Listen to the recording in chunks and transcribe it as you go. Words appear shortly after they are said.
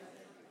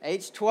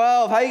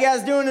H12, how you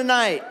guys doing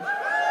tonight?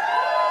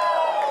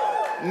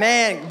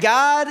 Man,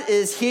 God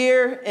is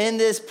here in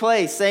this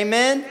place.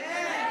 Amen?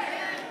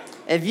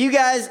 If you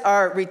guys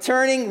are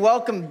returning,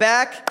 welcome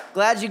back.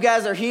 Glad you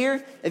guys are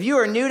here. If you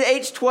are new to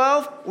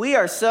H12, we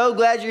are so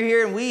glad you're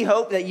here, and we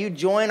hope that you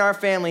join our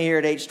family here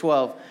at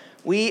H12.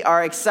 We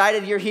are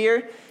excited you're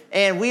here,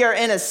 and we are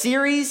in a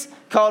series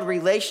called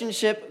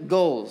Relationship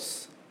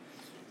Goals.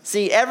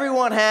 See,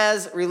 everyone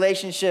has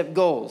relationship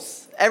goals.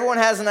 Everyone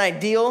has an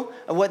ideal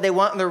of what they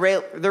want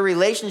their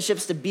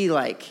relationships to be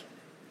like.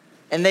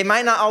 And they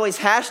might not always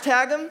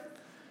hashtag them,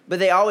 but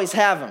they always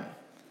have them.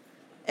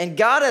 And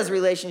God has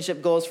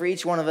relationship goals for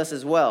each one of us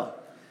as well.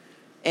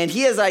 And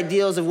he has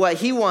ideals of what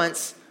he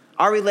wants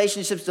our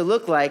relationships to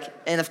look like.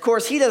 And of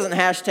course, he doesn't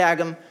hashtag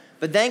them,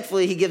 but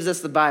thankfully he gives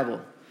us the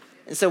Bible.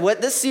 And so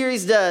what this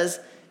series does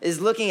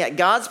is looking at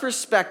God's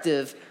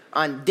perspective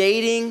on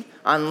dating,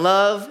 on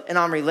love, and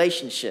on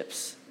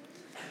relationships.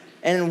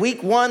 And in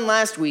week 1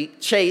 last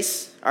week,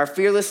 Chase, our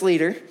fearless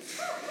leader,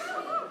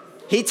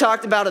 he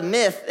talked about a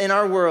myth in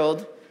our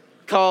world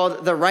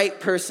called the right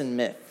person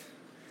myth.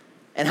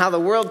 And how the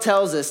world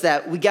tells us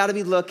that we got to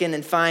be looking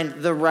and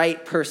find the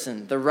right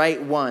person, the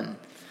right one.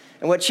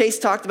 And what Chase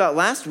talked about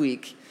last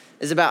week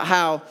is about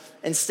how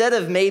instead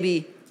of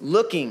maybe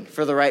looking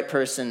for the right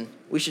person,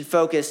 we should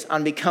focus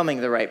on becoming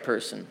the right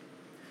person.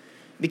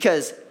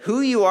 Because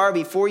who you are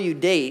before you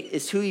date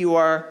is who you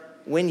are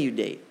when you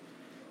date.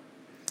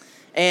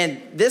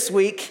 And this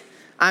week,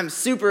 I'm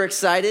super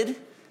excited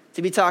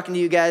to be talking to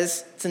you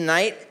guys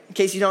tonight. In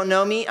case you don't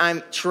know me,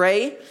 I'm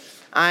Trey.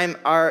 I'm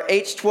our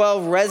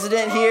H12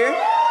 resident here.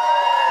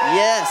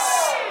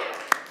 Yes.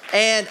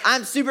 And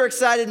I'm super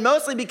excited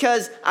mostly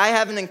because I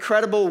have an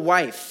incredible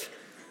wife,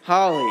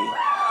 Holly.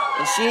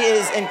 And she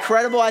is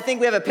incredible. I think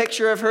we have a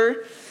picture of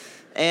her.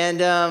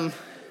 And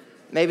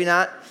maybe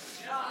not.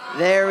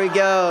 There we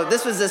go.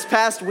 This was this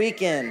past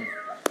weekend.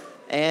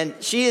 And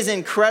she is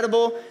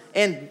incredible.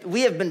 And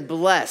we have been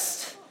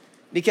blessed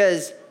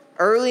because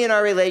early in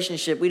our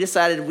relationship, we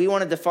decided we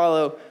wanted to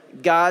follow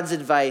God's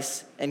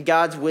advice and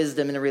God's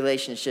wisdom in the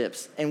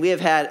relationships. And we have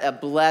had a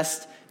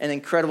blessed and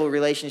incredible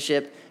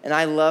relationship. And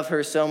I love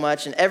her so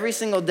much. And every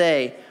single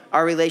day,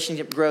 our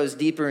relationship grows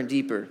deeper and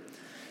deeper.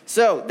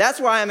 So that's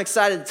why I'm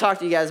excited to talk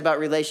to you guys about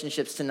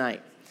relationships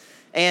tonight.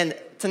 And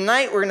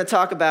tonight, we're going to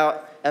talk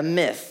about a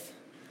myth.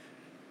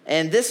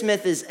 And this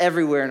myth is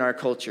everywhere in our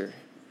culture.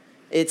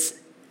 It's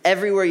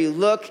everywhere you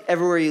look,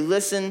 everywhere you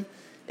listen,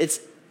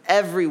 it's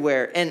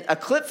everywhere. And a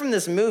clip from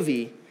this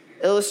movie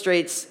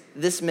illustrates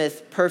this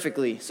myth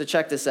perfectly. So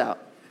check this out.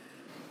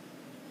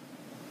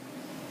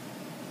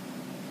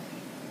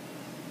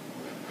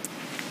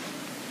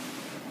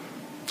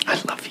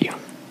 I love you.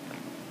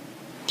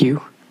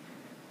 You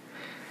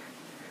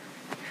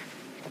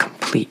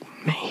complete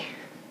me.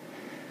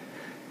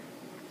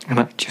 And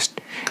I just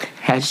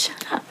had...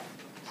 Shut up.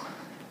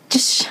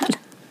 Just shut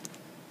up.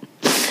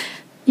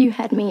 You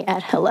had me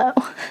at hello.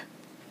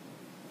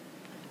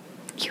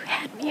 You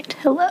had me at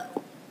hello.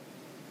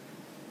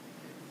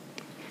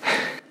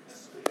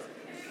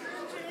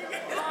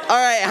 All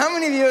right, how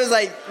many of you was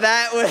like,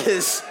 that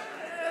was,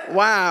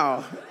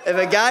 wow. If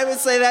a guy would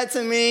say that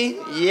to me,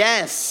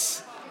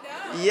 yes.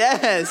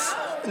 Yes.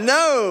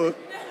 No.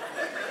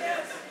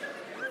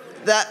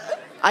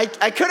 I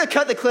could have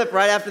cut the clip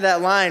right after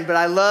that line, but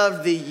I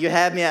loved the you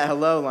had me at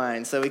hello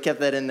line, so we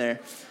kept that in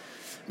there.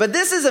 But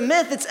this is a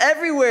myth. It's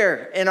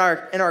everywhere in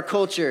our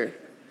culture.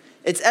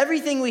 It's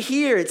everything we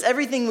hear. It's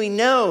everything we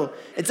know.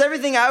 It's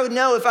everything I would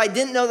know if I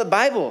didn't know the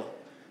Bible.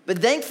 But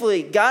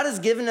thankfully, God has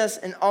given us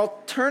an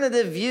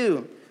alternative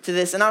view to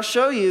this. And I'll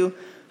show you,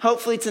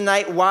 hopefully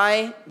tonight,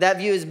 why that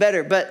view is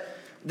better. But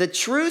the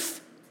truth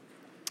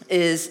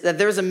is that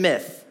there's a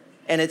myth.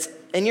 And it's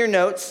in your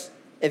notes,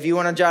 if you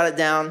want to jot it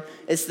down.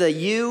 It's the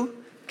you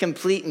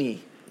complete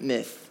me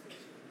myth.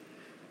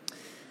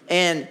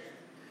 And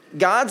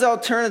God's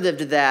alternative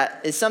to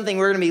that is something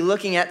we're going to be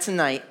looking at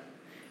tonight,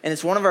 and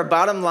it's one of our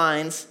bottom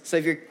lines. So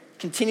if you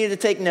continue to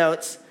take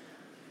notes,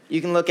 you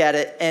can look at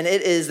it, and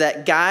it is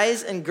that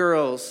guys and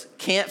girls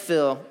can't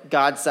fill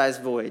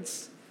God-sized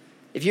voids.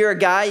 If you're a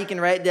guy, you can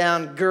write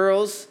down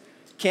girls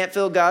can't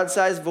fill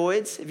God-sized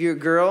voids. If you're a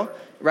girl,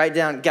 write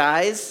down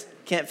guys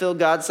can't fill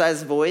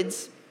God-sized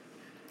voids.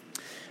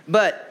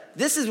 But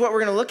this is what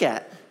we're going to look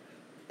at,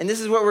 and this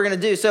is what we're going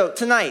to do. So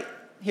tonight,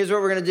 here's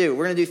what we're going to do.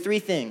 We're going to do 3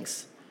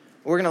 things.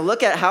 We're going to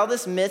look at how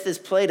this myth is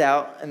played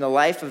out in the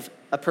life of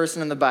a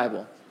person in the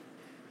Bible.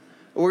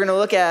 We're going to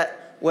look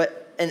at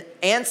what an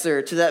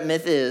answer to that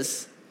myth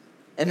is,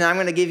 and then I'm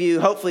going to give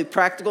you, hopefully,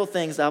 practical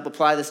things to help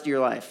apply this to your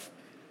life.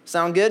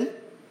 Sound good?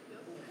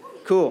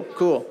 Cool.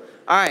 All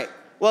right.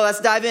 Well, let's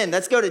dive in.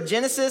 Let's go to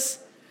Genesis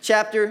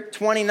chapter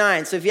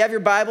 29. So if you have your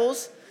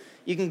Bibles,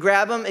 you can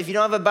grab them. If you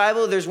don't have a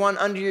Bible, there's one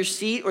under your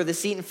seat or the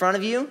seat in front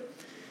of you.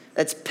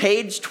 That's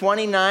page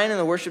 29 in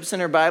the Worship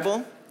Center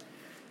Bible.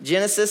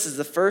 Genesis is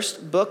the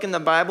first book in the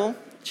Bible,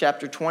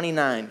 chapter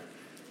 29.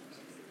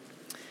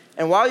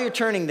 And while you're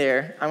turning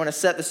there, I want to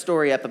set the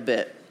story up a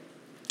bit.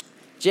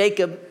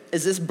 Jacob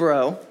is this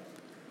bro,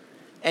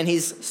 and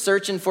he's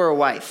searching for a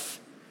wife.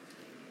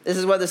 This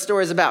is what the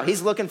story is about.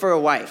 He's looking for a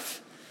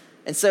wife.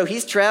 And so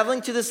he's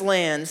traveling to this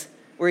land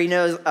where he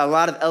knows a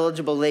lot of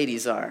eligible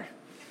ladies are.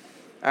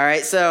 All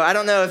right, so I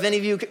don't know if any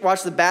of you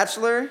watch The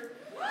Bachelor.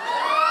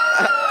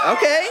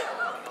 Okay.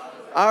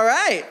 All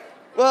right.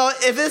 Well,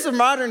 if this were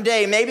modern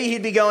day, maybe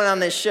he'd be going on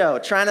this show,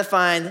 trying to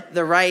find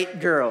the right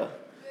girl.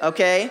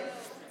 Okay?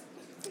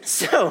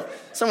 So,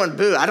 someone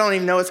boo. I don't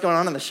even know what's going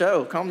on in the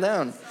show. Calm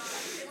down.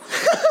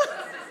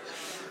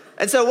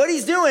 And so what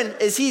he's doing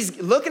is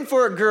he's looking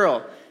for a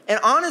girl. And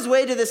on his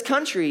way to this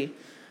country,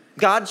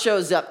 God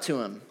shows up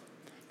to him.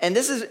 And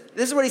this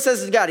is what he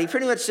says to God. He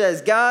pretty much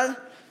says, God,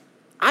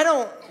 I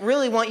don't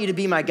really want you to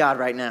be my God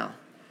right now.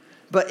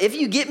 But if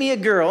you get me a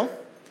girl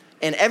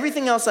and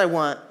everything else I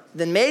want,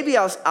 then maybe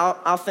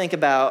I'll think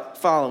about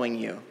following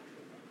you.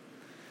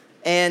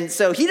 And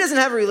so he doesn't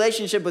have a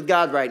relationship with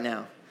God right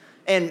now.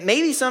 And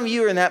maybe some of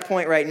you are in that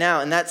point right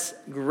now, and that's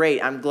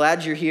great. I'm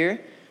glad you're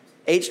here.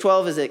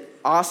 H12 is an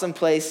awesome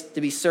place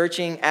to be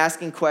searching,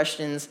 asking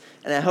questions,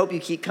 and I hope you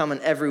keep coming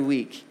every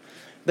week.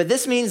 But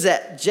this means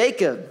that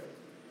Jacob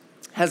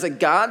has a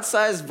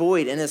God-sized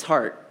void in his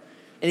heart,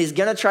 and he's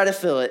going to try to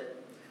fill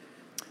it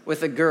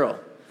with a girl.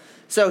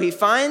 So he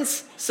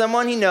finds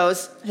someone he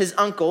knows, his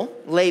uncle,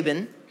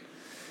 Laban,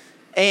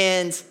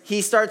 and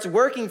he starts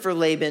working for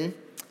Laban,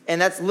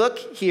 and look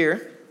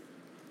here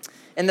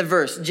in the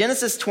verse,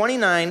 Genesis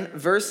 29,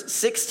 verse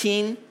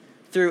 16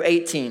 through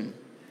 18.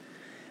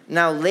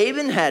 Now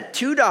Laban had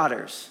 2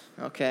 daughters,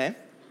 okay?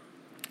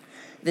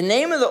 The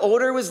name of the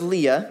older was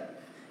Leah,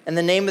 and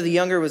the name of the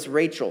younger was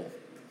Rachel.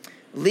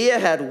 Leah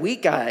had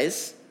weak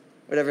eyes,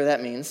 whatever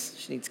that means.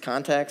 She needs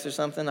contacts or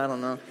something, I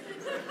don't know.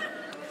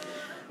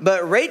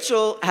 But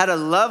Rachel had a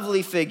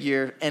lovely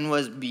figure and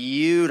was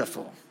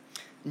beautiful.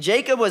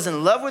 Jacob was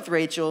in love with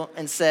Rachel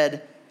and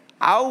said,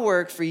 I'll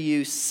work for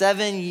you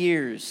 7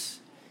 years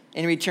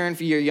in return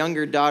for your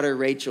younger daughter,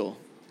 Rachel.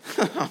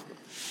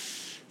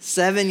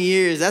 7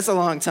 years, that's a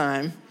long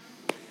time.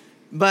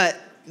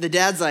 But the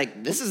dad's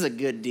like, this is a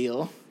good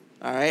deal.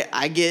 All right,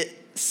 I get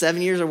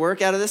 7 years of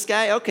work out of this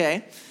guy?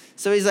 Okay.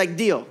 So he's like,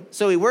 deal.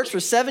 So he works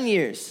for 7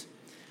 years.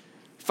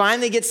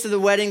 Finally gets to the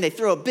wedding. They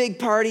throw a big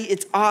party.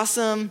 It's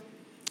awesome.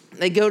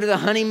 They go to the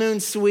honeymoon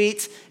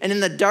suite. And in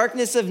the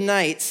darkness of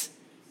night,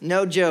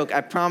 no joke,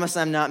 I promise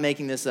I'm not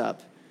making this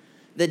up,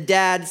 the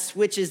dad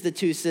switches the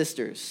 2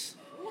 sisters.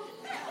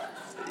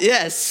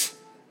 Yes.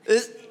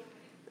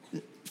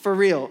 For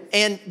real.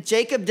 And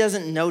Jacob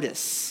doesn't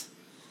notice.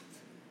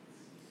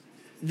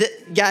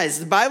 Guys,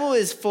 the Bible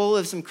is full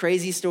of some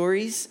crazy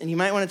stories, and you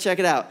might want to check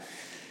it out.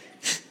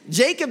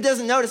 Jacob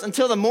doesn't notice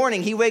until the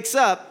morning. He wakes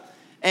up,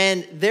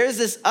 and there's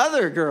this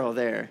other girl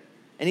there.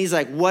 And he's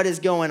like, what is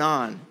going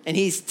on? And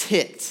he's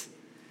ticked.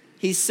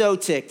 He's so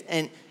ticked.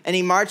 And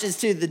he marches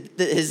to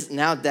his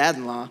now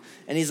dad-in-law,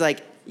 and he's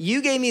like,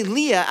 you gave me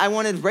Leah. I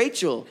wanted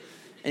Rachel.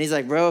 And he's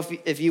like, bro,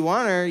 if you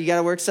want her, you got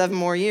to work 7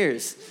 more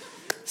years.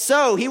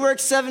 So he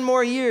works 7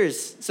 more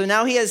years. So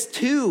now he has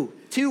two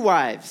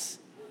wives.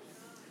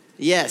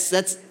 Yes,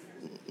 that's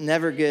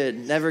never good,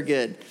 never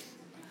good.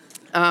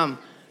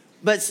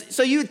 But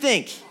so you would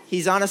think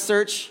he's on a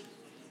search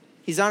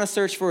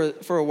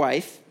for a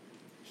wife.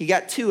 He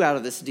got 2 out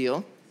of this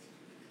deal.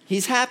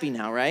 He's happy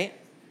now, right?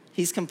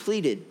 He's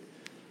completed.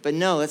 But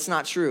no, that's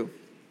not true.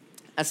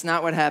 That's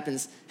not what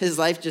happens. His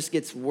life just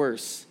gets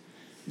worse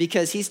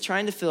because he's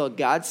trying to fill a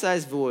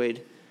God-sized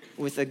void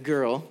with a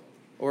girl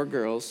or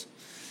girls,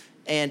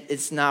 and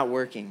it's not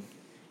working.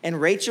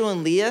 And Rachel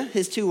and Leah,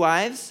 his 2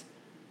 wives,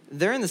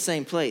 they're in the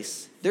same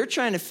place. They're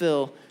trying to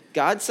fill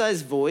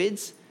God-sized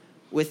voids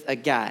with a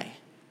guy.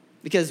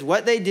 Because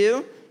what they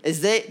do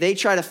is they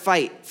try to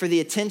fight for the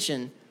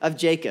attention of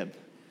Jacob.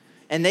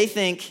 And they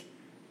think,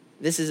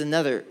 this is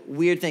another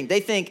weird thing. They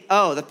think,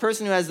 oh, the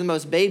person who has the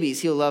most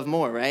babies, he'll love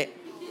more, right?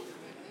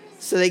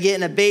 So they get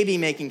in a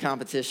baby-making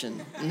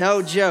competition.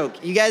 No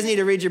joke. You guys need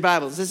to read your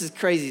Bibles. This is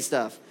crazy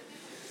stuff.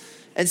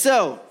 And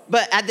so,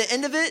 but at the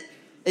end of it,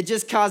 it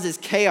just causes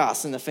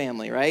chaos in the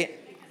family, right?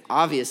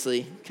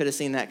 Obviously, could have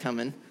seen that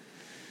coming.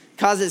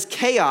 Causes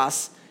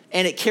chaos,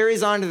 and it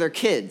carries on to their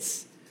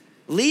kids.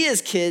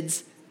 Leah's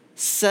kids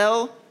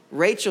sell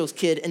Rachel's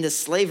kid into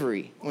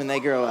slavery when they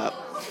grow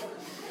up.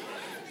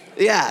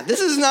 Yeah, this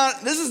is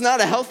not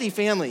a healthy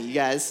family, you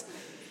guys.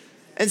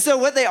 And so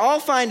what they all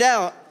find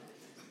out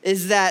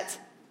is that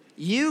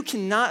you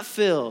cannot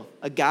fill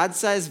a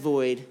God-sized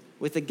void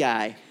with a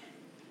guy.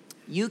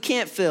 You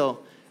can't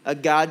fill a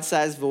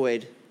God-sized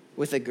void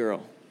with a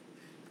girl.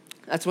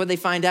 That's what they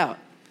find out.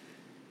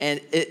 And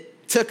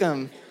it took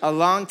them a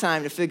long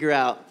time to figure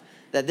out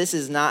that this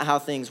is not how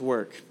things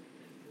work.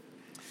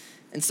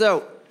 And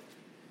so,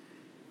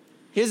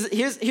 here's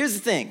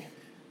the thing.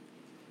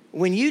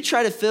 When you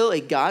try to fill a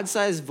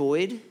God-sized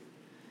void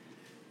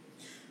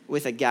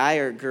with a guy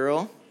or a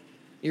girl,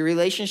 your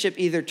relationship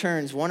either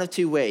turns one of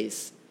 2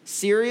 ways,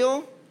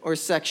 serial or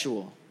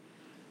sexual.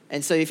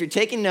 And so if you're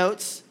taking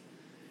notes,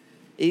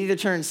 it either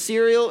turns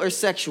serial or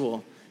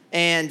sexual.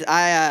 And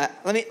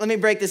let me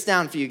break this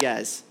down for you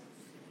guys.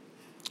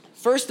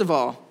 First of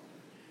all,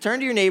 turn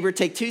to your neighbor,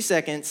 take 2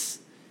 seconds,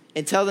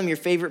 and tell them your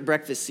favorite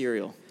breakfast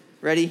cereal.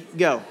 Ready?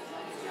 Go.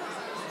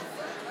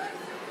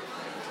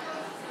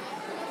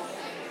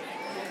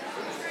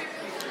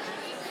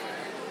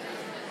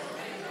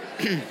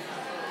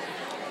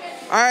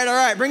 All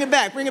right. Bring it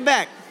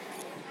back.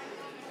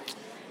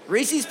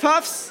 Reese's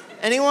Puffs?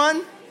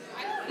 Anyone?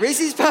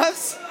 Reese's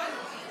Puffs?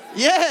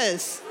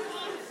 Yes.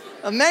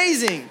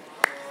 Amazing.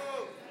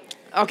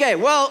 Okay,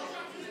 well,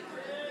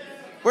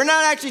 we're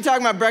not actually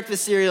talking about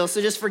breakfast cereal,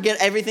 so just forget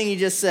everything you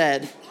just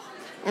said.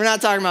 We're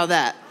not talking about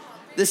that.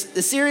 The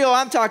cereal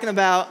I'm talking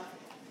about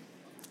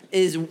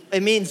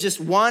it means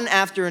just one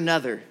after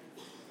another.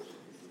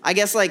 I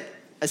guess like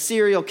a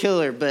serial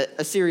killer, but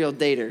a serial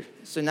dater,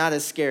 so not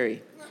as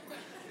scary.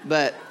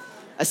 But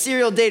a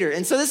serial dater.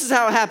 And so this is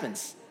how it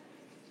happens.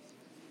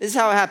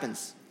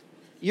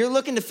 You're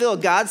looking to fill a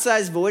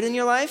God-sized void in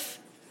your life,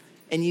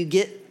 and you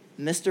get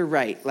Mr.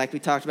 Right, like we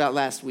talked about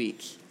last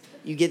week.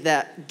 You get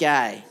that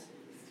guy.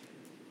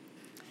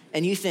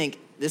 And you think,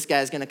 this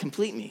guy's going to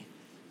complete me.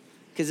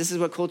 Because this is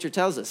what culture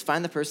tells us.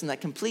 Find the person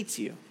that completes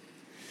you.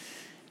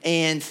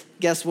 And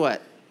guess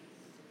what?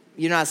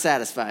 You're not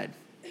satisfied.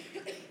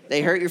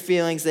 They hurt your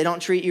feelings. They don't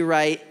treat you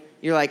right.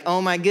 You're like,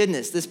 oh my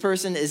goodness, this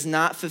person is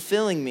not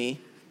fulfilling me.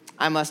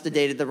 I must have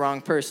dated the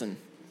wrong person.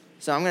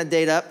 So I'm going to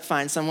date up,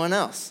 find someone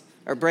else.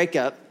 Or break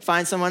up,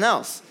 find someone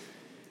else.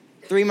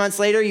 3 months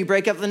later, you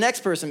break up with the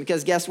next person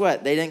because guess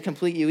what? They didn't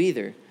complete you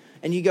either.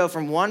 And you go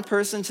from one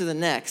person to the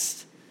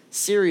next,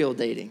 serial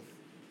dating.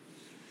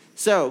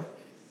 So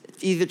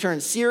it either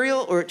turns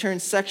serial or it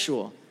turns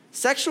sexual.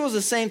 Sexual is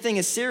the same thing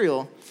as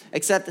serial,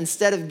 except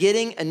instead of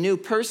getting a new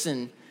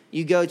person,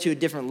 you go to a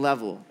different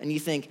level. And you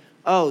think,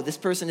 oh, this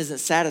person isn't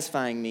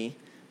satisfying me.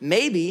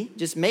 Maybe,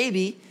 just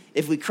maybe,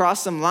 if we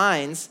cross some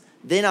lines,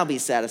 then I'll be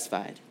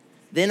satisfied.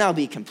 Then I'll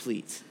be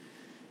complete.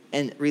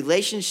 And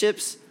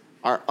relationships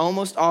are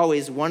almost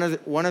always one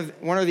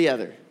or the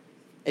other.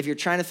 If you're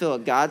trying to fill a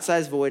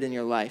God-sized void in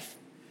your life.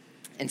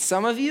 And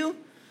some of you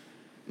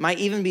might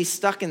even be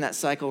stuck in that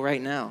cycle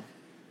right now.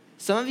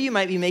 Some of you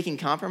might be making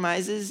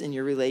compromises in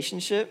your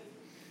relationship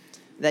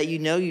that you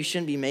know you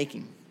shouldn't be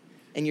making.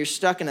 And you're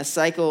stuck in a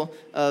cycle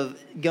of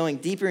going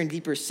deeper and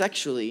deeper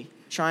sexually,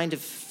 trying to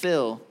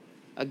fill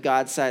a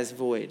God-sized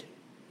void.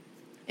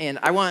 And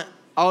I want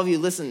all of you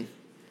to listen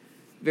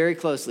very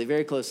closely,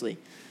 very closely.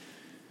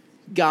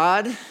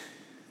 A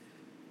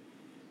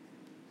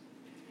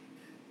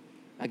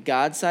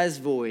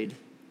God-sized void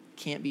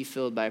can't be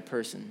filled by a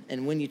person.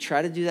 And when you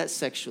try to do that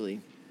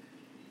sexually,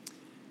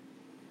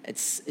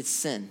 it's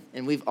sin.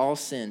 And we've all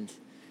sinned.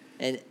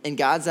 And in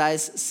God's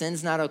eyes,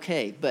 sin's not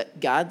okay.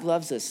 But God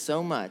loves us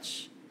so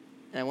much.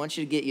 And I want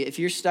you to get you. If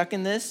you're stuck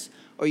in this,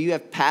 or you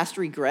have past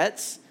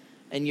regrets,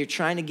 and you're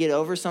trying to get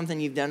over something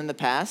you've done in the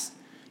past,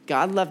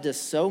 God loved us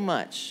so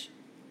much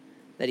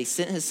that he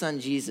sent his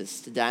son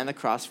Jesus to die on the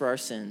cross for our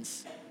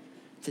sins,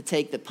 to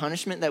take the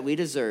punishment that we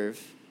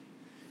deserve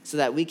so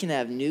that we can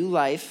have new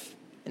life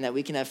and that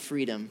we can have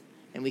freedom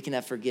and we can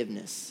have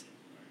forgiveness.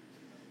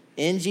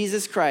 In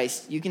Jesus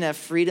Christ, you can have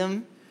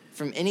freedom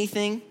from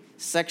anything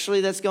sexually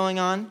that's going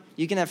on.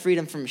 You can have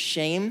freedom from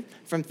shame,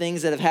 from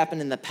things that have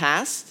happened in the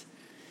past.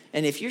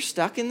 And if you're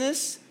stuck in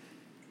this,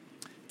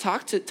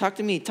 talk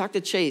to me, talk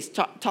to Chase,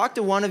 talk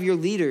to one of your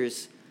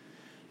leaders,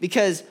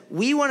 because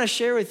we want to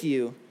share with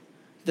you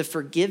the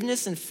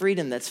forgiveness and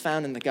freedom that's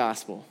found in the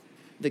gospel,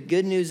 the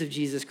good news of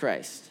Jesus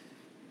Christ,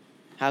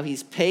 how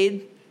he's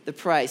paid the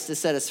price to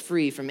set us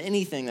free from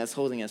anything that's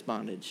holding us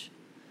bondage.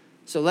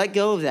 So let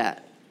go of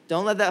that.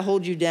 Don't let that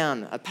hold you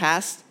down. A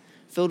past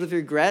filled with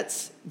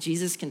regrets,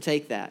 Jesus can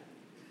take that.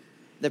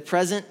 The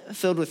present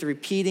filled with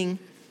repeating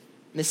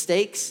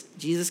mistakes,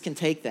 Jesus can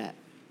take that.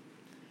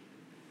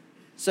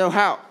 So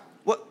how?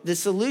 What the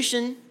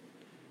solution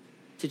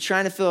to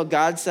trying to fill a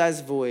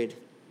God-sized void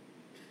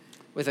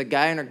with a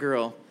guy and a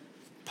girl,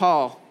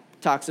 Paul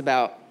talks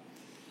about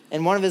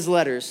in one of his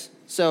letters.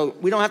 So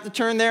we don't have to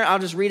turn there. I'll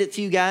just read it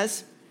to you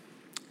guys.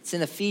 It's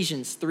in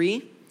Ephesians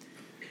 3,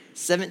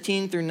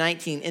 17 through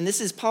 19. And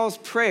this is Paul's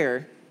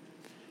prayer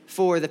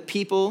for the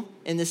people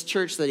in this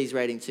church that he's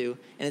writing to.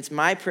 And it's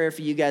my prayer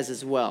for you guys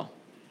as well.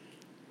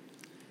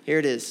 Here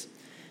it is.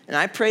 And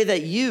I pray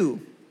that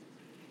you,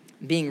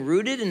 being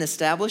rooted and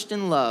established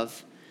in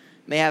love,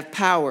 may have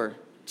power,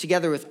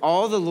 together with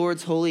all the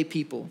Lord's holy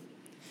people,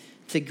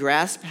 to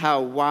grasp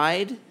how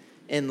wide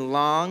and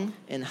long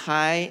and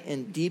high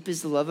and deep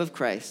is the love of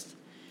Christ,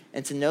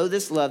 and to know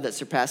this love that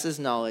surpasses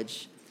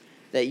knowledge,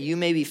 that you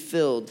may be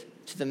filled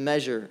to the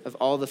measure of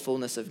all the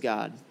fullness of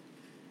God.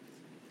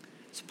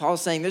 So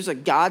Paul's saying there's a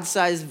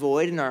God-sized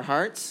void in our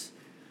hearts.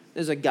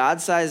 There's a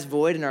God-sized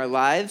void in our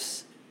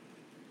lives,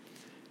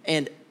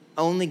 and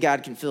only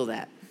God can fill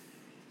that.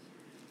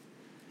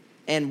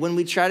 And when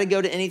we try to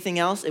go to anything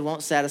else, it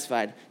won't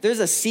satisfy. There's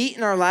a seat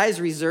in our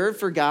lives reserved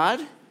for God,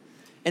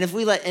 and if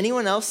we let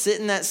anyone else sit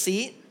in that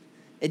seat,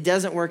 it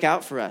doesn't work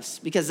out for us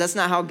because that's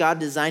not how God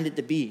designed it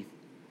to be.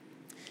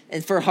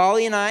 And for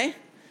Holly and I,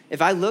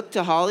 if I look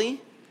to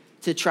Holly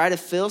to try to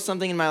fill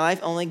something in my life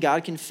only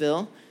God can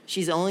fill,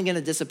 she's only going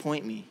to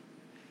disappoint me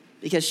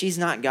because she's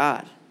not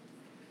God.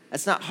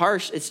 That's not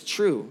harsh. It's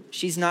true.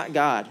 She's not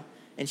God.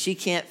 and she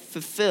can't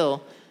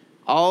fulfill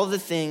all the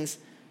things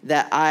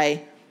that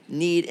I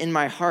need in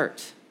my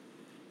heart.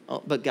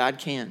 Oh, but God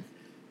can.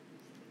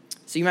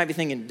 So you might be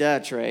thinking, duh,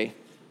 Trey,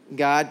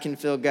 God can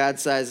fill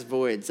God-sized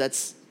voids.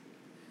 That's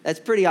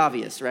pretty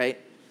obvious, right?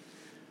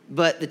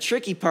 But the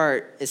tricky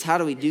part is, how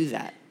do we do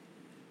that?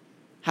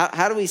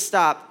 How do we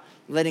stop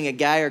letting a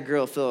guy or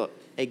girl fill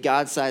a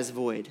God-sized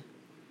void?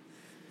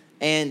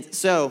 And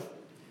so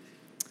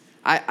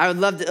I would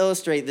love to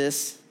illustrate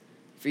this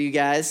for you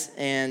guys.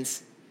 And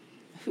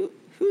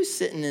who's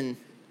sitting in,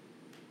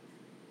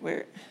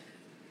 where?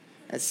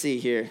 Let's see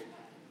here.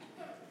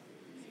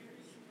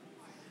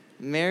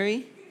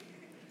 Mary?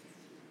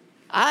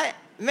 Why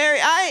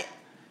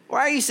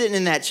are you sitting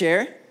in that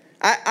chair?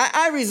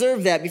 I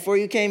reserved that before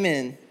you came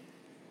in.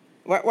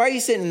 Why are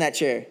you sitting in that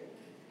chair?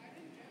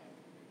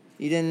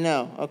 You didn't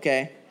know.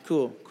 Okay,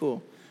 cool.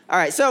 All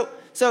right, so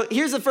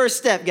here's the first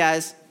step,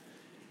 guys.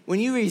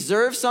 When you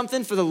reserve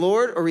something for the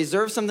Lord or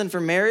reserve something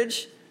for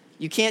marriage,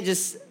 you can't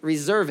just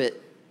reserve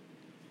it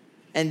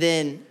and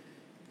then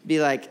be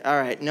like, all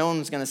right, no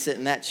one's going to sit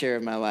in that chair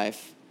of my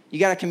life. You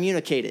got to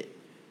communicate it,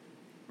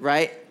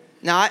 right?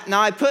 Now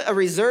I put a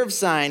reserve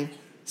sign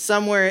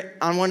somewhere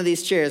on one of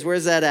these chairs.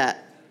 Where's that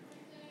at?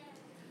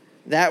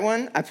 That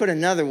one? I put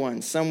another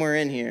one somewhere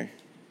in here.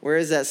 Where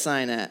is that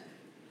sign at?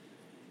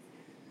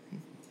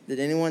 Did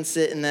anyone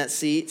sit in that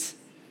seat?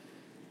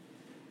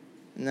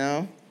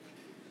 No?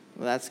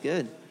 Well, that's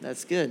good.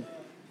 That's good.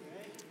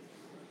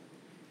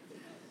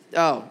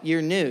 Oh,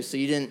 you're new, so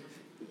you didn't.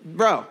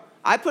 Bro,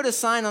 I put a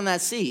sign on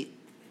that seat,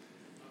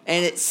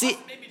 and it see.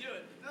 Made me do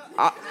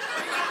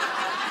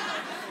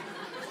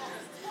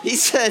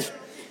it.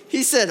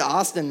 He said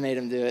Austin made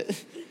him do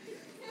it.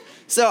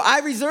 So I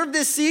reserved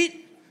this seat.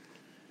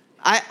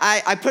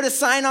 I put a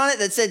sign on it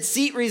that said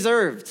seat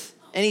reserved,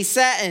 and he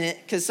sat in it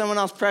because someone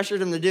else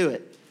pressured him to do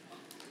it.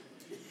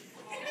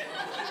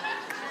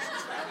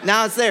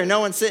 Now it's there.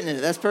 No one's sitting in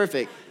it. That's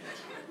perfect.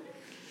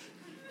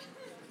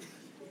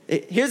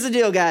 Here's the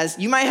deal, guys.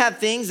 You might have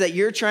things that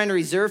you're trying to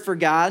reserve for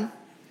God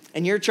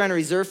and you're trying to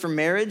reserve for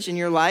marriage in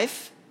your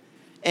life.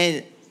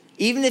 And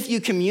even if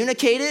you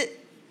communicate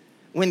it,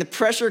 when the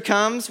pressure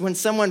comes, when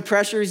someone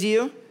pressures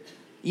you,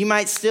 you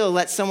might still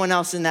let someone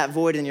else in that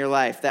void in your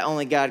life that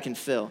only God can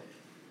fill.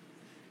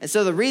 And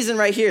so the reason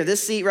right here,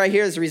 this seat right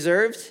here is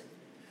reserved.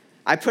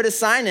 I put a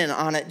sign in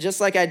on it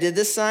just like I did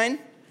this sign,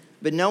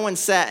 but no one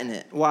sat in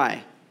it.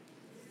 Why?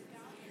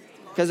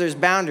 Because there's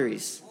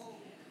boundaries.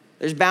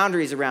 There's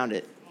boundaries around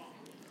it.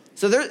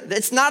 So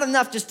it's not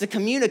enough just to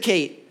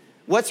communicate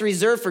what's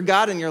reserved for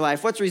God in your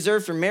life, what's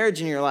reserved for marriage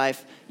in your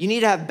life. You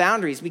need to have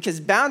boundaries, because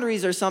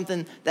boundaries are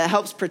something that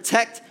helps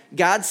protect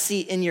God's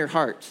seat in your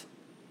heart.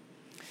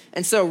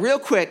 And so real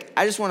quick,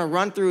 I just want to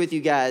run through with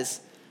you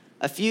guys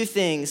a few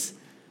things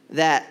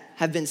that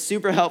have been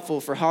super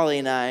helpful for Holly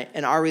and I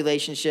in our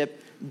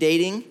relationship,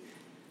 dating.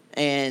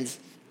 And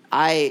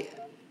I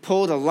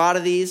pulled a lot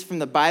of these from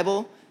the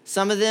Bible.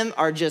 Some of them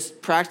are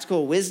just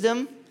practical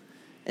wisdom.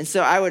 And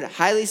so I would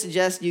highly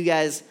suggest you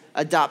guys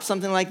adopt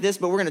something like this,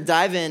 but we're going to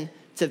dive in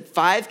to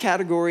 5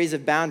 categories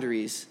of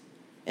boundaries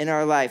in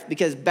our life.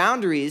 Because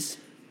boundaries,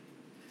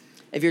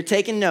 if you're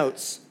taking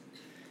notes,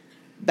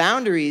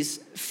 boundaries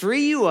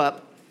free you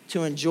up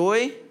to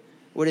enjoy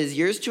what is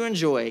yours to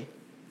enjoy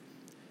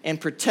and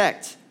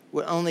protect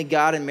what only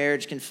God and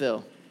marriage can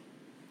fill.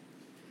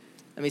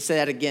 Let me say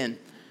that again.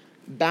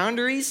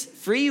 Boundaries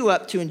free you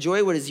up to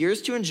enjoy what is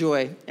yours to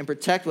enjoy and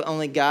protect what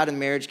only God and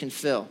marriage can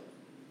fill.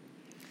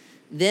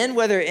 Then,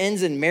 whether it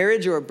ends in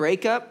marriage or a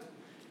breakup,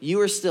 you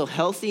are still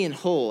healthy and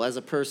whole as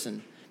a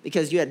person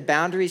because you had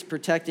boundaries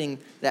protecting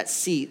that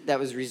seat that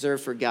was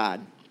reserved for God.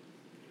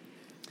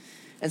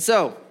 And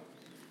so,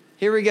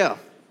 here we go.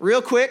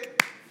 Real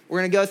quick, we're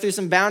going to go through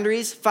some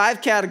boundaries,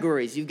 5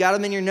 categories. You've got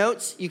them in your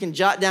notes. You can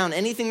jot down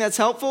anything that's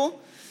helpful.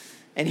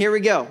 And here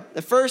we go.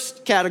 The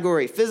first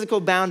category,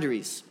 physical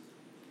boundaries.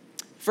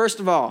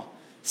 First of all,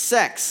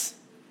 sex.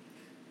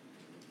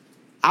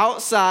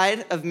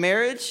 Outside of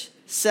marriage,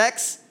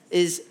 sex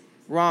is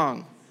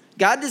wrong.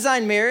 God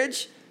designed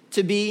marriage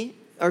to be,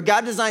 or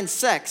God designed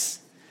sex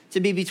to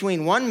be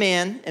between one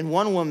man and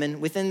one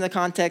woman within the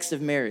context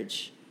of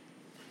marriage.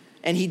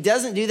 And he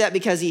doesn't do that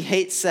because he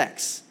hates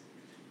sex.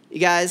 You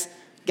guys,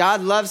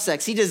 God loves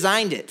sex. He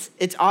designed it.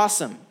 It's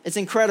awesome. It's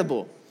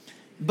incredible.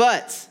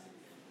 But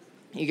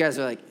you guys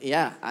are like,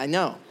 yeah, I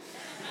know.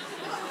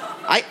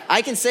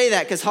 I can say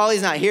that because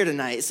Holly's not here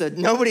tonight, so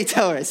nobody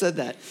tell her I said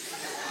that.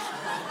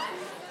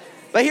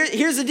 But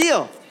here's the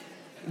deal.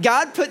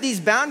 God put these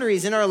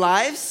boundaries in our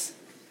lives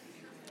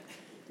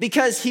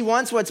because he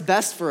wants what's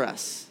best for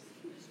us.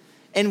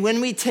 And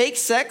when we take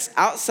sex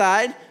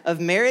outside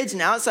of marriage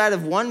and outside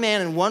of one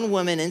man and one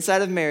woman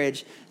inside of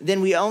marriage,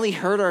 then we only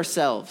hurt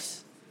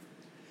ourselves.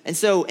 And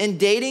so in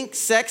dating,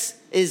 sex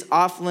is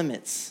off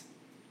limits.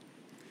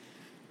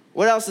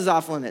 What else is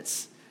off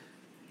limits?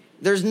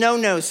 There's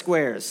no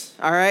squares,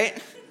 all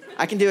right?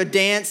 I can do a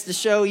dance to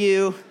show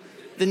you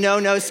the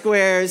no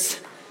squares.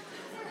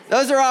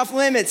 Those are off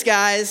limits,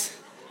 guys.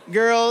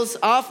 Girls,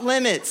 off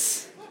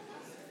limits.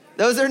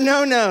 Those are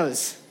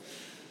no-nos.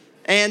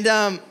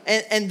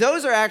 And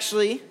those are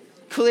actually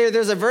clear.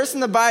 There's a verse in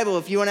the Bible,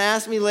 if you want to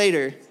ask me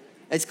later,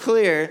 it's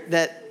clear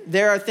that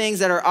there are things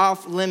that are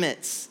off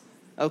limits,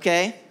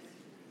 okay?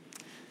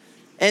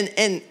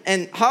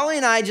 And Holly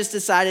and I just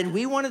decided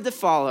we wanted to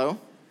follow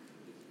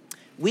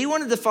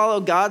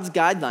God's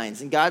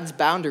guidelines and God's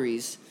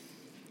boundaries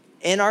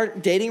in our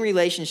dating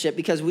relationship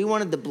because we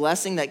wanted the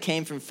blessing that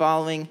came from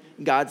following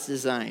God's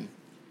design.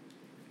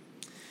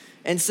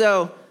 And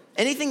so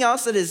anything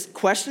else that is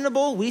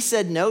questionable, we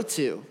said no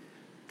to.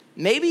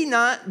 Maybe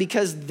not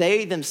because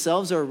they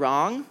themselves are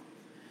wrong,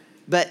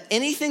 but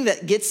anything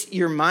that gets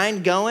your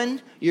mind going,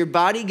 your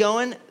body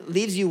going,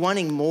 leaves you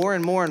wanting more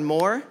and more and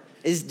more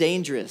is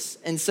dangerous.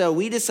 And so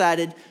we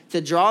decided to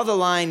draw the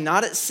line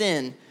not at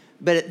sin,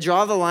 but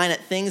draw the line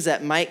at things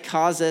that might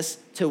cause us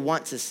to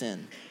want to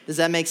sin. Does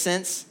that make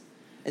sense?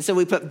 And so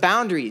we put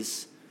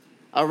boundaries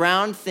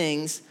around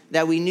things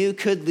that we knew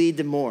could lead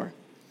to more.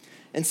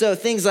 And so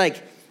things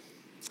like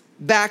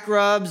back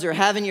rubs or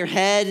having your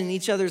head in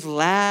each other's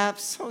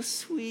laps, so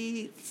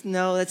sweet.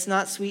 No, that's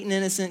not sweet and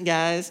innocent,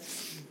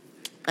 guys.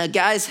 A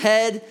guy's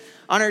head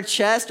on her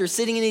chest or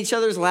sitting in each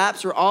other's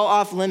laps were all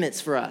off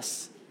limits for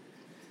us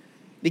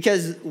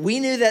because we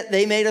knew that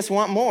they made us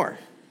want more.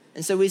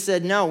 And so we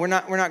said, no, we're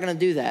not going to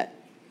do that.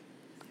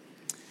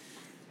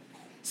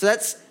 So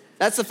that's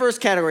the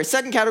first category.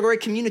 Second category,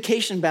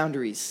 communication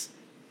boundaries.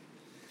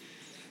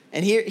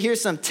 And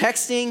here's some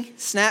texting,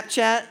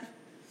 Snapchat.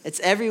 It's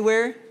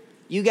everywhere.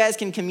 You guys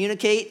can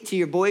communicate to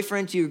your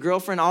boyfriend, to your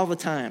girlfriend all the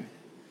time,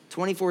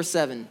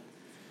 24/7.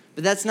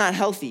 But that's not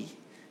healthy.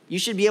 You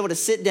should be able to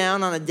sit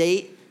down on a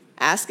date,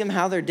 ask them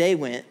how their day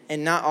went,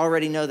 and not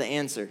already know the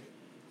answer.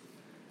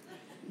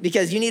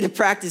 Because you need to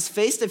practice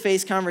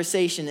face-to-face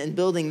conversation and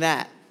building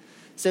that.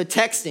 So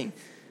texting,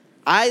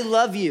 I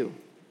love you.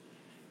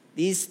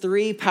 These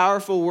 3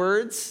 powerful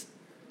words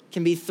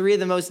can be 3 of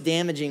the most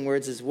damaging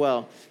words as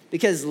well.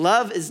 Because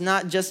love is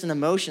not just an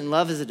emotion,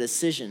 love is a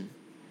decision.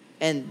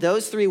 And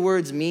those 3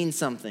 words mean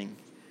something.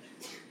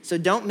 So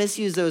don't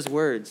misuse those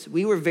words.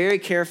 We were very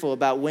careful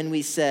about when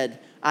we said,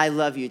 I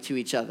love you to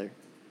each other.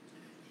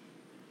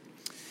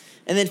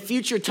 And then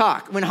future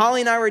talk. When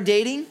Holly and I were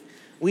dating,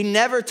 we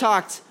never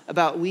talked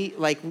about we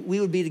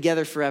would be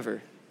together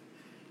forever.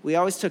 We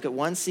always took it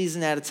one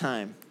season at a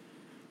time.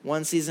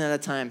 One season at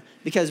a time.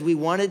 Because we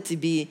wanted to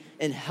be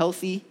in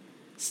healthy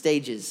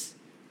stages.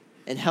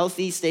 In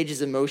healthy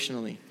stages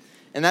emotionally.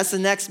 And that's the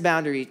next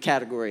boundary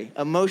category.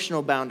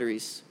 Emotional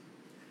boundaries.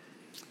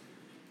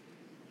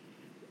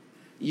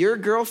 Your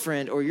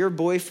girlfriend or your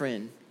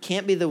boyfriend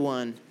can't be the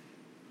one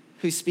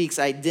who speaks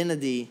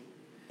identity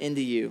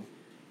into you.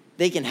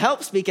 They can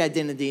help speak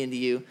identity into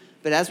you,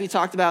 but as we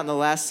talked about in the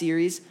last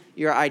series,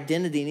 your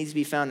identity needs to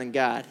be found in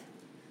God.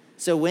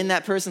 So when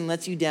that person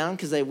lets you down,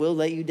 because they will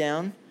let you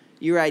down,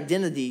 your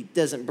identity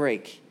doesn't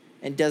break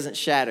and doesn't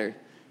shatter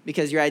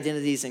because your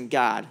identity is in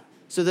God.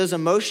 So those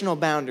emotional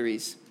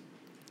boundaries.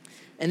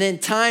 And then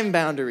time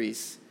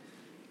boundaries.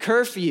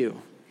 Curfew.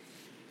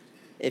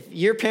 If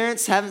your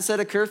parents haven't set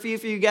a curfew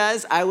for you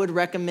guys, I would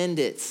recommend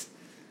it.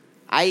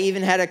 I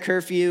even had a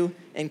curfew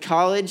in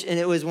college, and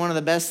it was one of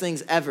the best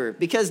things ever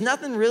because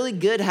nothing really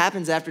good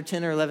happens after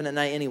 10 or 11 at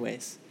night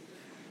anyways,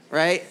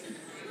 right?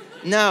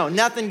 No,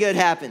 nothing good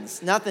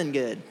happens. Nothing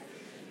good,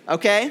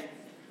 okay?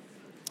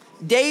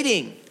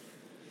 Dating.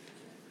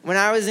 When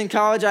I was in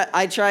college,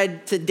 I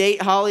tried to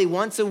date Holly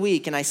once a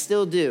week, and I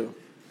still do.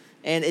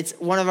 And it's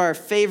one of our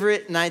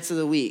favorite nights of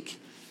the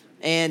week.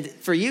 And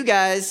for you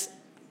guys,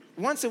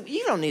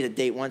 you don't need a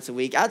date once a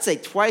week. I'd say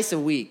twice a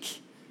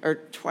week. Or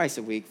twice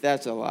a week,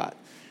 that's a lot.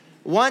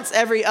 Once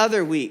every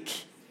other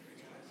week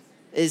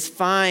is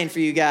fine for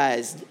you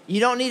guys. You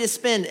don't need to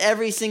spend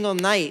every single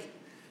night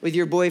with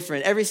your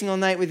boyfriend, every single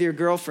night with your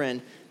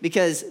girlfriend,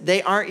 because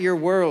they aren't your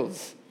world.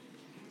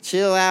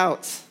 Chill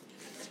out.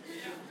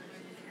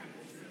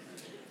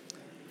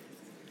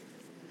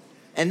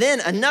 And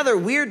then another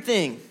weird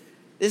thing.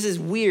 This is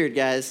weird,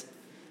 guys,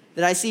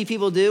 that I see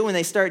people do when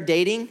they start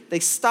dating. They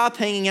stop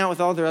hanging out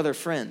with all their other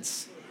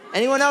friends.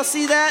 Anyone else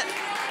see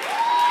that?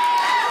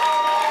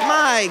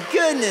 My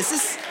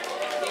goodness,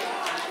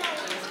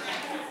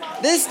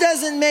 this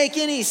doesn't make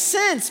any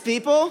sense,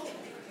 people.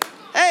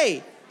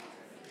 Hey,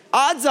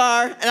 odds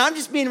are, and I'm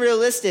just being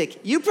realistic,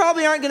 you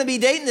probably aren't going to be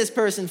dating this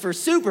person for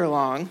super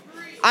long.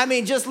 I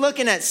mean, just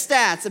looking at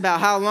stats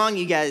about how long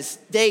you guys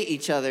date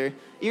each other,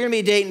 you're going to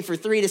be dating for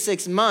 3 to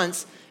 6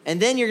 months,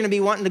 and then you're going to be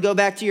wanting to go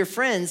back to your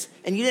friends,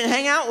 and you didn't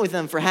hang out with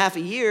them for half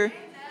a year.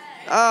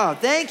 Oh,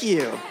 thank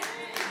you.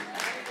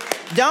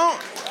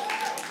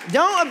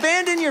 Don't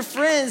abandon your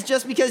friends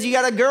just because you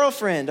got a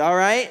girlfriend, all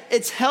right?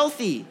 It's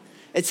healthy.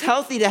 It's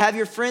healthy to have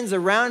your friends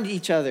around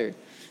each other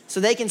so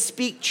they can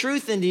speak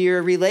truth into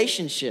your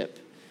relationship,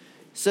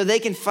 so they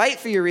can fight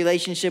for your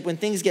relationship when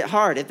things get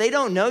hard. If they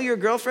don't know your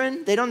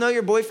girlfriend, they don't know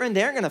your boyfriend,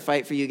 they aren't going to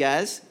fight for you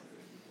guys.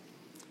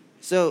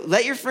 So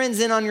let your friends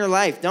in on your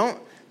life. Don't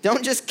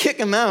just kick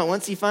them out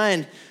once you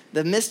find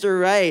the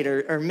Mr. Right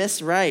or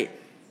Miss Right.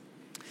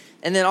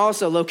 And then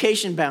also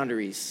location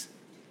boundaries.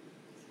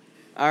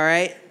 All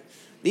right?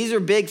 These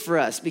are big for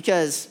us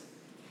because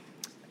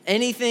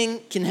Anything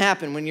can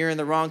happen when you're in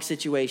the wrong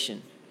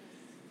situation.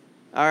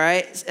 All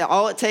right?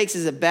 All it takes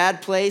is a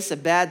bad place, a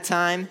bad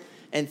time,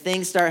 and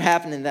things start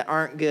happening that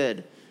aren't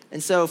good.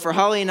 And so for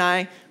Holly and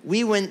I,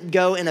 we wouldn't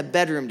go in a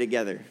bedroom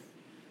together.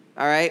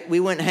 All right? We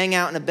wouldn't hang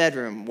out in a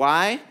bedroom.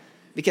 Why?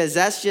 Because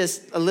that's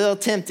just a little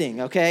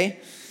tempting, okay?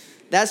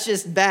 That's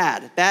just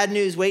bad. Bad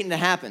news waiting to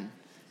happen.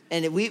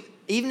 And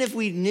even if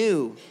we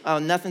knew, oh,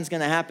 nothing's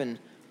going to happen,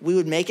 we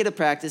would make it a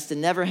practice to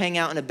never hang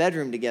out in a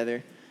bedroom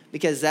together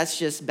because that's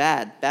just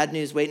bad. Bad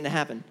news waiting to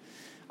happen.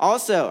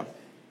 Also,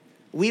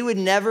 we would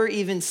never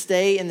even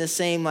stay in the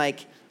same,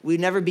 we'd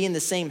never be in the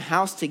same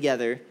house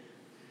together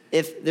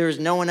if there was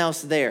no one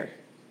else there.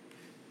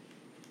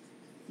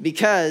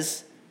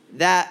 Because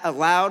that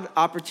allowed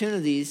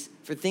opportunities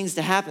for things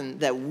to happen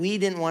that we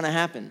didn't want to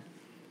happen.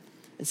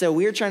 And so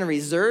we were trying to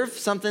reserve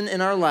something in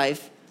our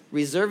life,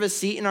 reserve a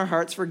seat in our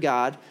hearts for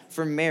God,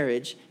 for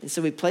marriage. And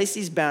so we placed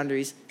these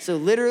boundaries. So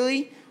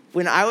literally,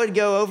 when I would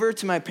go over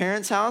to my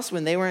parents' house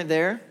when they weren't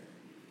there,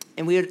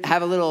 and we would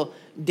have a little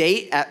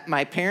date at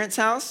my parents'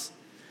 house,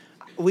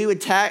 we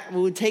would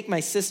take my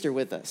sister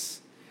with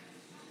us.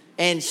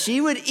 And she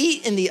would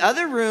eat in the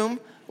other room,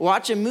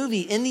 watch a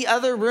movie in the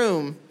other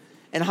room,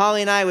 and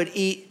Holly and I would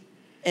eat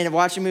and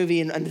watch a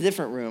movie in a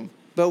different room.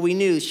 But we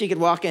knew she could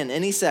walk in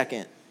any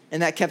second,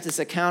 and that kept us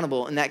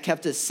accountable, and that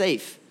kept us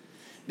safe.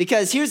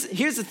 Because here's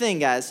the thing,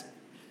 guys.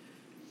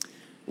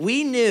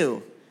 We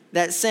knew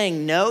that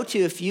saying no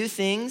to a few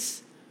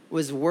things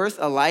was worth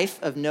a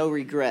life of no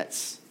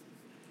regrets.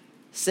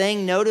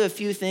 Saying no to a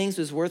few things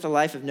was worth a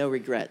life of no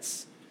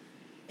regrets.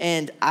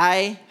 And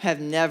I have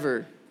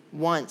never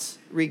once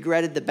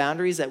regretted the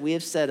boundaries that we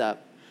have set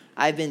up.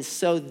 I've been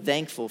so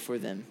thankful for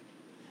them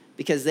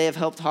because they have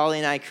helped Holly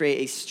and I create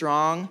a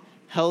strong,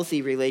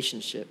 healthy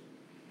relationship.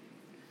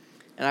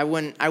 And I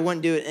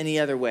wouldn't do it any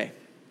other way.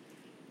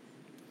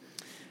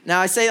 Now,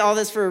 I say all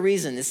this for a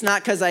reason. It's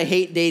not because I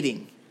hate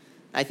dating.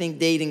 I think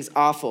dating's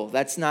awful.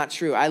 That's not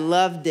true. I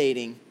love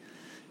dating,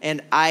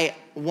 and I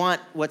want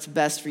what's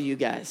best for you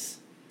guys.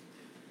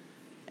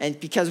 And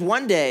because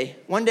one day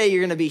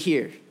you're going to be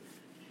here.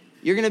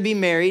 You're going to be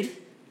married,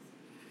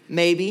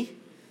 maybe,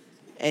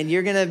 and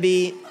you're going to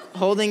be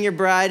holding your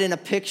bride in a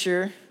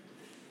picture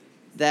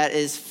that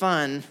is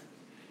fun.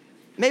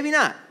 Maybe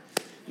not.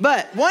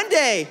 But one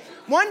day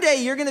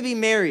you're going to be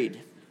married.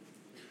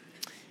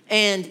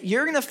 And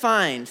you're going to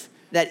find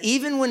that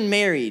even when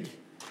married,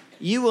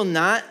 you will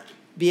not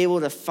be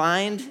able to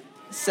find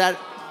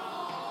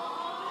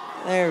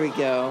There we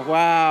go.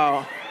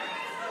 Wow.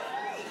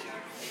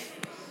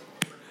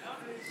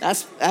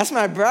 That's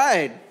my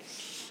bride.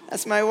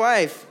 That's my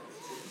wife.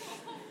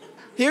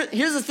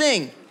 Here's the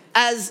thing.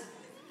 As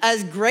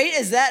great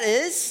as that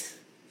is,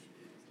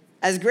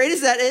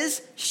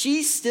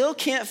 she still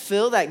can't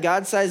fill that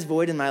God-sized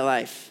void in my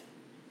life.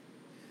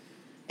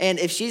 And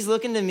if she's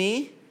looking to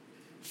me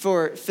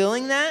for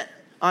filling that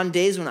on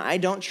days when I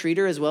don't treat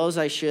her as well as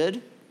I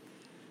should,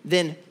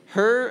 then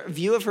her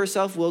view of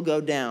herself will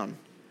go down.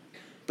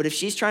 But if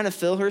she's trying to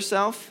fill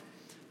herself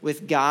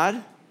with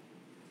God,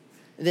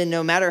 then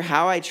no matter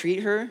how I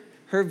treat her,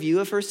 her view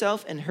of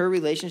herself and her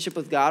relationship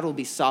with God will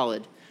be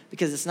solid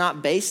because it's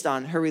not based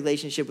on her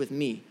relationship with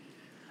me.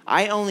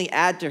 I only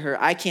add to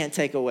her. I can't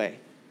take away.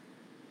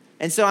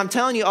 And so I'm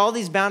telling you all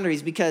these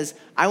boundaries because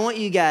I want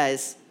you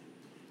guys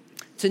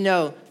to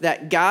know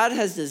that God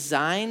has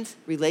designed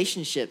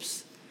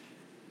relationships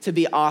to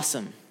be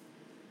awesome.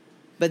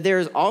 But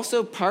there's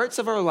also parts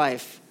of our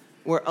life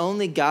where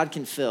only God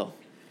can fill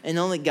and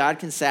only God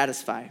can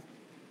satisfy.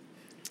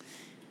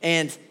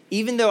 And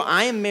even though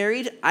I am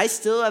married, I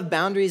still have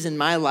boundaries in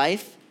my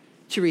life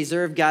to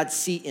reserve God's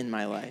seat in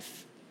my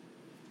life.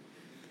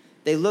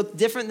 They look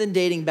different than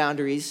dating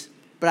boundaries,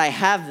 but I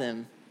have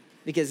them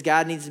because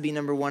God needs to be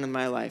number one in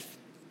my life.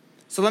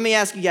 So let me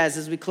ask you guys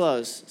as we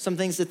close, some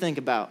things to think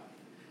about.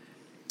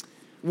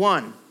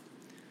 1,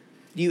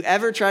 do you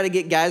ever try to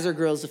get guys or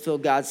girls to fill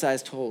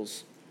God-sized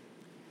holes?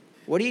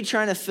 What are you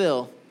trying to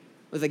fill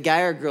with a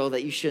guy or girl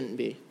that you shouldn't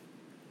be?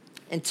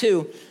 And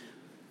 2,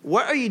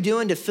 what are you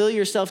doing to fill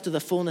yourself to the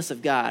fullness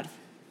of God?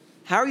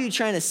 How are you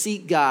trying to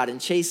seek God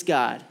and chase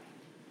God?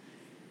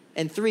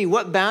 And 3,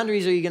 what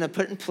boundaries are you going to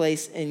put in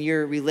place in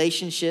your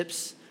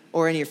relationships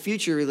or in your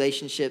future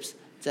relationships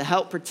to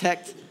help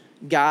protect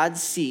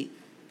God's seat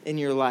in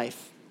your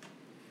life?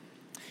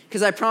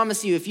 Because I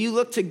promise you, if you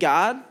look to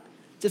God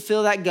to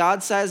fill that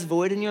God-sized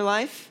void in your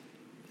life,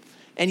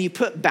 and you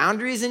put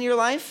boundaries in your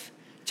life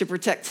to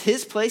protect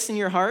his place in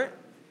your heart,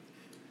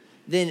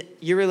 then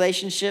your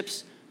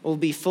relationships will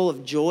be full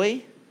of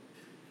joy.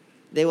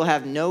 They will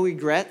have no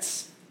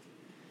regrets.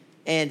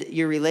 And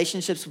your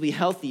relationships will be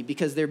healthy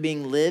because they're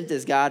being lived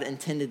as God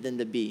intended them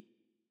to be.